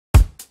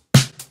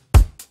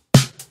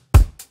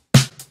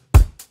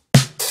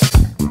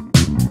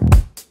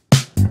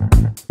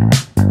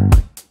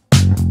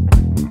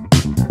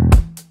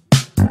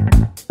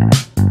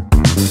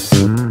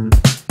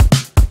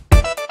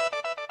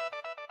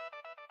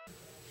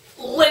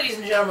Ladies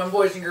and gentlemen,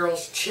 boys and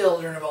girls,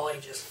 children of all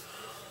ages,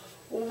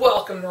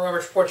 welcome to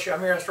Robert Sports Show.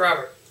 I'm your host,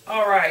 Robert.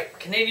 Alright,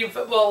 Canadian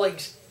Football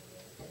League's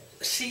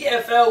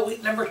CFL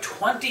week number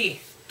 20.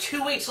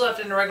 2 weeks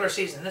left in the regular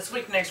season. This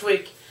week, next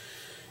week.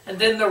 And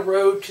then the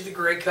road to the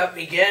Grey Cup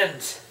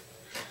begins.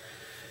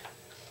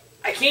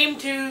 I came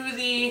to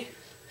the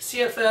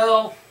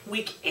CFL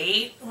week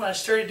 8 when I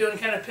started doing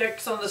kind of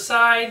picks on the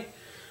side.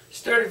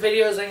 Started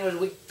videos, I think it was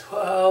week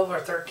 12 or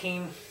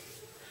 13.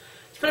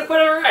 It's been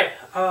quite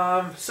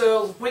alright.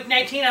 So week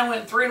 19 I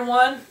went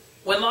 3-1,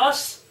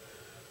 win-loss,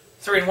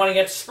 3-1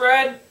 against the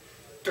spread,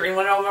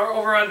 3-1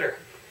 over-under.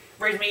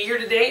 Brings me year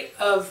to date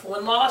of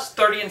win-loss,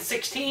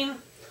 30-16.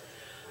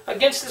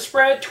 Against the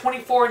spread,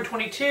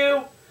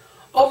 24-22.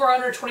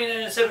 Over-under,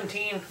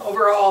 29-17.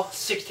 Overall,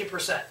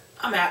 60%.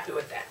 I'm happy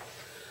with that.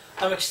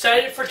 I'm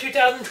excited for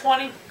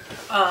 2020.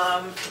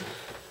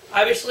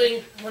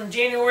 Obviously, when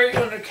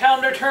the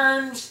calendar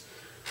turns,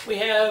 we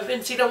have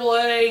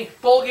NCAA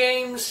bowl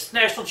games,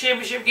 national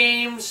championship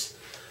games.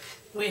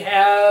 We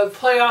have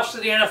playoffs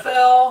of the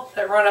NFL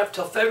that run up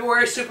till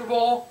February, Super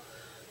Bowl.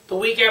 The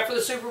week after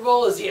the Super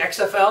Bowl is the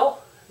XFL.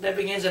 That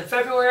begins in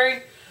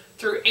February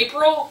through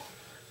April.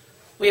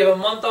 We have a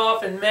month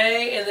off in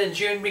May, and then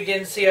June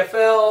begins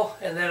CFL,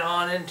 and then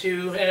on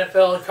into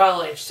NFL and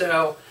college.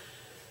 So,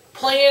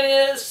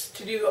 plan is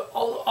to do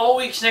all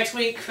weeks next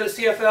week for the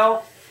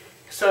CFL.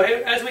 So,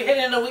 as we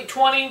head into week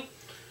 20,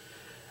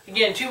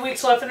 again, 2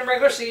 weeks left in the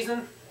regular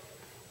season.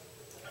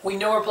 We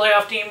know our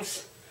playoff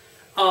teams.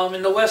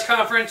 In the West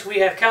Conference, we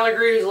have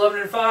Calgary, who's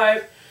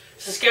 11-5,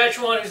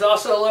 Saskatchewan, who's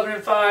also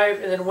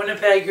 11-5, and then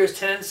Winnipeg, who's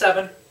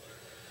 10-7.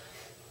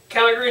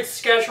 Calgary and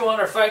Saskatchewan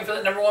are fighting for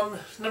that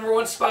number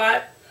one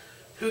spot.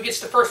 Who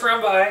gets the first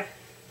round bye?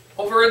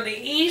 Over in the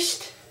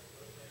East,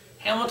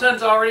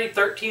 Hamilton's already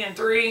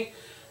 13-3.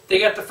 They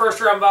got the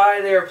first round bye.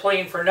 They are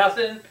playing for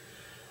nothing.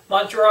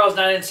 Montreal's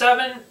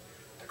 9-7.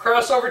 The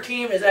crossover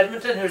team is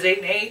Edmonton, who's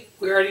 8-8.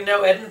 We already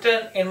know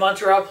Edmonton and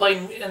Montreal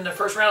playing in the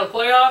first round of the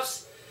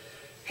playoffs.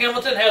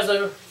 Hamilton has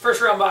a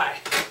first round bye.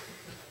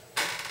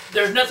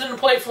 There's nothing to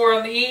play for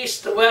on the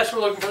East. The West, we're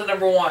looking for the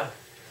number one.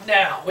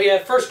 Now, we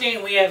have first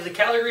game, we have the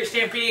Calgary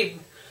Stampede,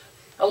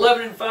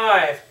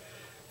 11-5,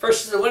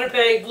 versus the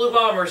Winnipeg Blue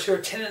Bombers, who are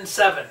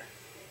 10-7.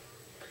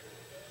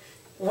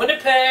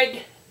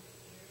 Winnipeg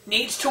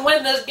needs to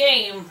win this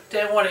game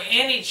to want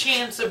any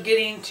chance of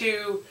getting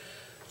to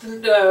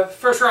the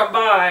first round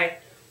bye,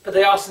 but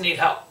they also need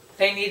help.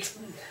 They need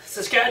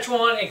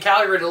Saskatchewan and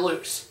Calgary to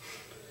lose.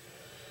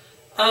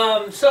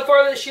 So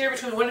far this year,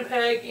 between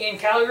Winnipeg and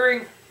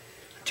Calgary,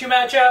 2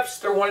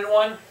 matchups, they're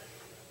 1-1.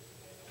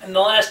 In the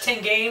last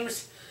 10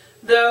 games,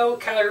 though,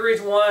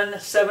 Calgary's won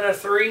 7 out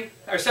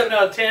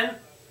of 10.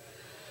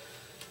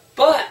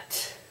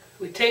 But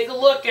we take a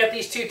look at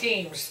these two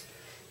teams.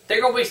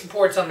 They're going to be some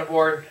points on the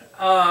board.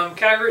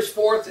 Calgary's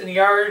 4th in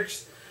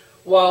yards,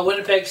 while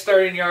Winnipeg's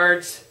 3rd in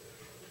yards.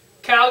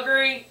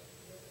 Calgary,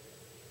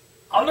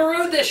 on the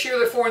road this year,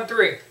 they're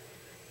 4-3.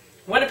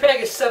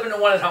 Winnipeg is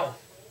 7-1 at home.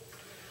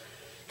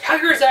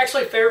 Calgary is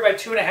actually favored by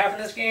 2.5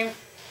 in this game.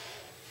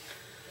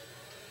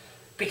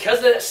 Because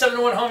of that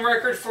 7-1 home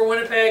record for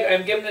Winnipeg,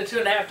 I'm giving the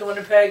 2.5 to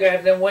Winnipeg. I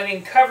have them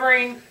winning,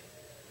 covering.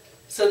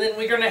 So then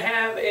we're going to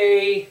have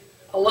a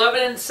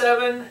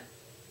 11-7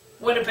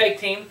 Winnipeg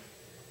team,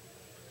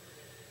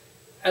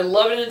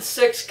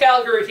 11-6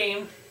 Calgary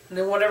team, and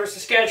then whatever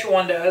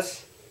Saskatchewan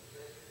does.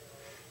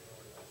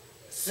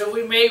 So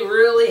we may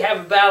really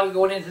have a battle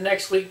going into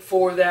next week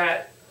for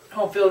that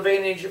home field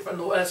advantage from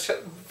the West,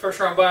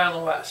 first round bye on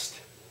the West.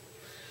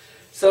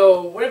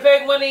 So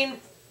Winnipeg winning,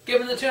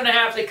 given the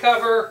 2.5, they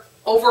cover.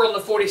 Over on the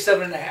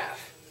 47.5.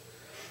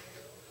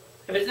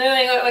 If it's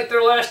anything like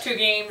their last 2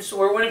 games,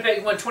 where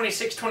Winnipeg won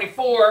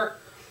 26-24,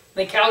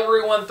 then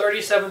Calgary won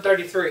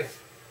 37-33.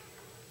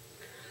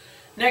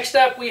 Next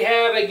up, we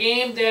have a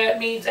game that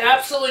means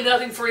absolutely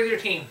nothing for either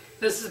team.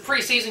 This is a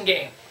preseason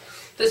game.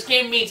 This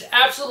game means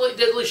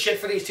absolutely diddly shit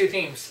for these two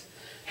teams.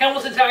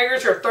 Hamilton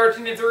Tigers are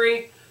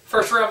 13-3,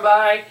 first round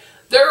bye.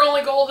 Their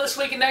only goal this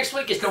week and next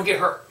week is don't get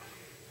hurt.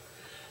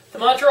 The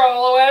Montreal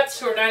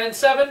Alouettes, who are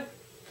 9-7,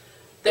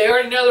 they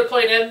already know they're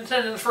playing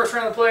Edmonton in the first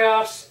round of the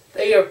playoffs.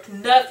 They have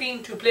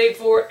nothing to play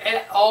for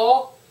at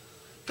all.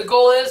 The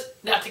goal is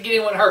not to get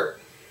anyone hurt.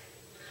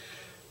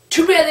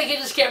 Too bad they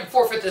just can't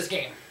forfeit this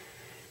game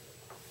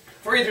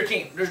for either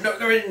team.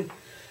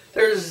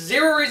 There's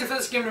zero reason for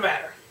this game to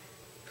matter.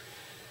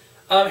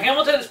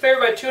 Hamilton is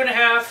favored by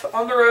 2.5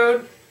 on the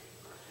road.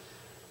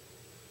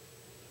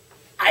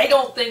 I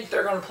don't think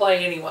they're going to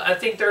play anyone. I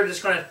think they're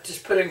just going to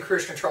put in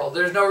cruise control.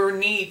 There's no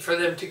need for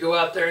them to go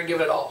out there and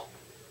give it all.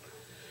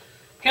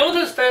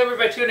 Hamilton's favored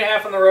by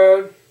 2.5 on the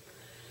road.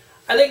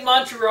 I think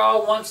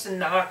Montreal wants to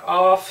knock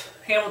off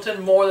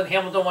Hamilton more than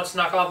Hamilton wants to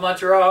knock off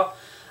Montreal.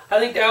 I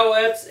think the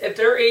Alouettes, if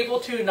they're able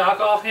to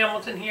knock off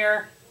Hamilton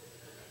here,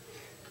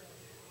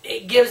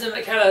 it gives them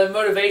the kind of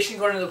motivation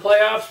going into the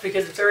playoffs,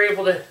 because if they're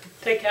able to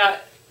take out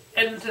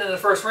Edmonton in the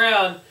first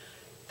round,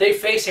 they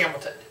face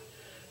Hamilton.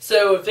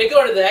 So if they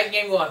go to that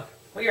game going,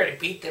 we already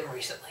beat them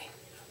recently,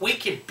 we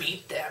can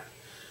beat them.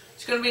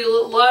 It's going to be a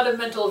lot of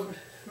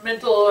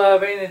mental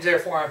advantage there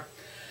for them.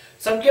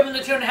 So I'm giving the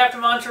 2.5 to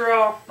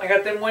Montreal. I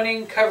got them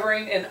winning,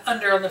 covering, and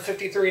under on the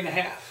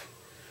 53.5.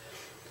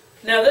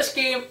 Now this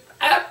game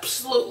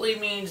absolutely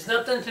means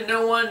nothing to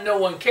no one. No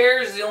one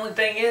cares. The only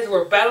thing is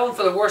we're battling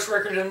for the worst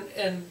record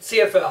in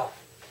CFL.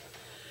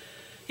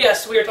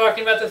 Yes, we are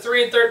talking about the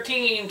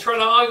 3-13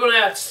 Toronto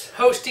Argonauts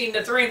hosting the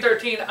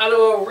 3-13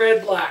 Ottawa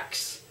Red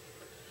Blacks.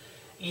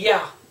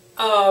 Yeah,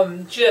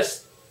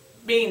 just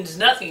means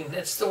nothing.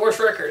 It's the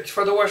worst record. It's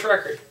for the worst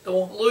record. The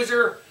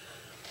loser,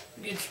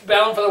 it's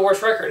battling for the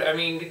worst record. I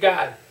mean, good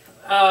God.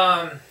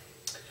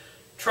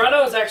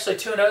 Toronto is actually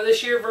 2-0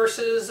 this year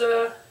versus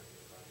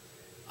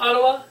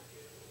Ottawa.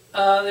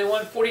 They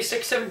won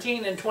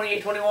 46-17 and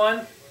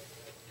 28-21.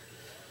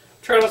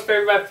 Toronto's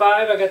favored by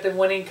 5. I got them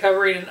winning,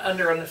 covering, and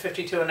under on the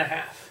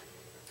 52.5.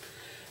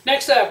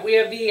 Next up, we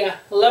have the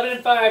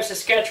 11-5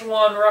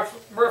 Saskatchewan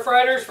Rough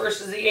Riders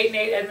versus the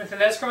 8-8 Edmonton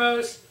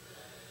Eskimos.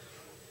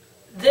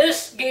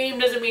 This game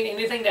doesn't mean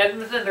anything to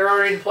Edmonton. They're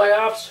already in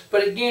playoffs.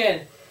 But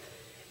again,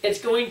 it's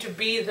going to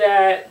be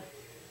that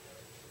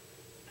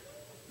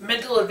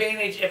mental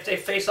advantage if they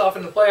face off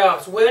in the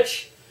playoffs,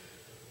 which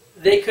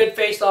they could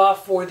face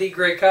off for the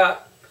Grey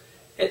Cup.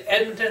 If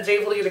Edmonton's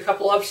able to get a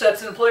couple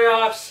upsets in the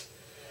playoffs,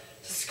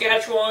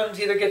 Saskatchewan's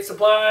either gets the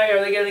bye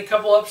or they get a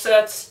couple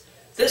upsets.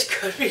 This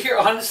could be,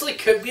 honestly,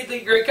 could be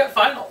the Grey Cup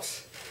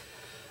Finals.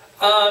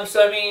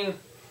 So, I mean,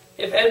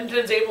 if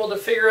Edmonton's able to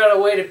figure out a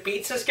way to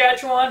beat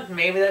Saskatchewan,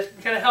 maybe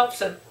that kind of helps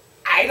them.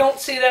 I don't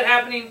see that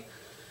happening.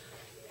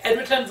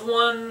 Edmonton's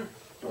won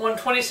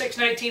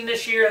 26-19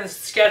 this year, and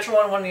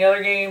Saskatchewan won the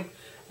other game,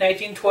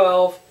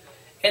 19-12.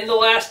 In the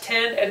last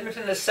 10,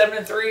 Edmonton is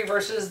 7-3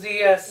 versus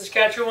the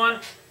Saskatchewan.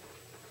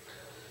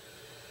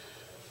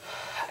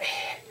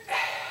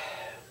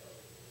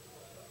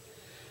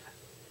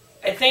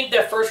 I think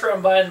that first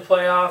round bye in the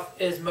playoff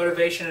is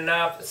motivation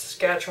enough that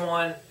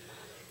Saskatchewan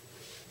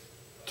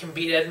can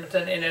beat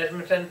Edmonton in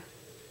Edmonton.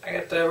 I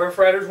got the Rough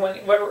Riders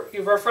winning,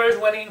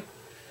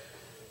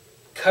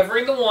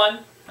 covering the 1.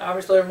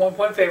 Obviously, they're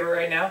 1-point favorite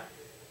right now.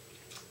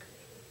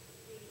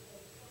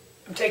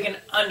 I'm taking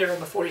under on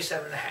the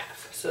 47.5.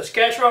 So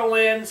Saskatchewan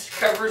wins,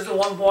 covers the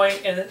 1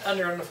 point, and then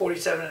under on the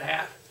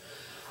 47.5.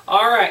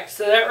 All right,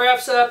 so that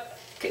wraps up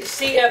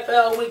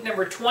CFL week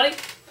number 20.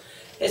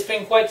 It's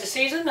been quite the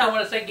season. I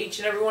want to thank each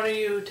and every one of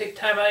you who take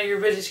time out of your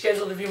busy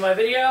schedule to view my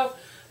video.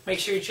 Make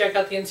sure you check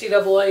out the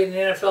NCAA and the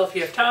NFL if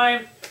you have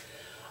time.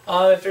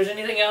 If there's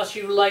anything else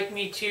you would like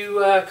me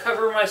to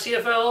cover in my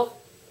CFL,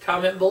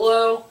 comment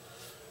below.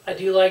 I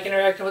do like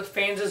interacting with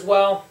fans as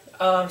well.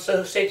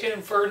 So stay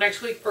tuned for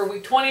next week for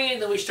week 20,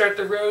 and then we start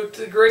the road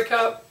to the Grey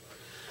Cup.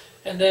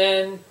 And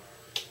then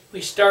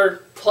we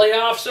start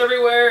playoffs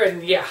everywhere,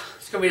 and yeah,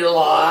 it's going to be a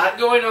lot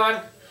going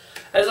on.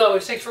 As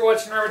always, thanks for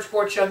watching Robert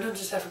Sports Show. Don't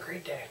just have a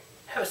great day.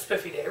 Have a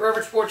spiffy day.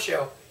 Robert Sports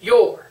Show,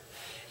 your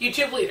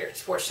YouTube leader in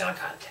sports channel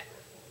content.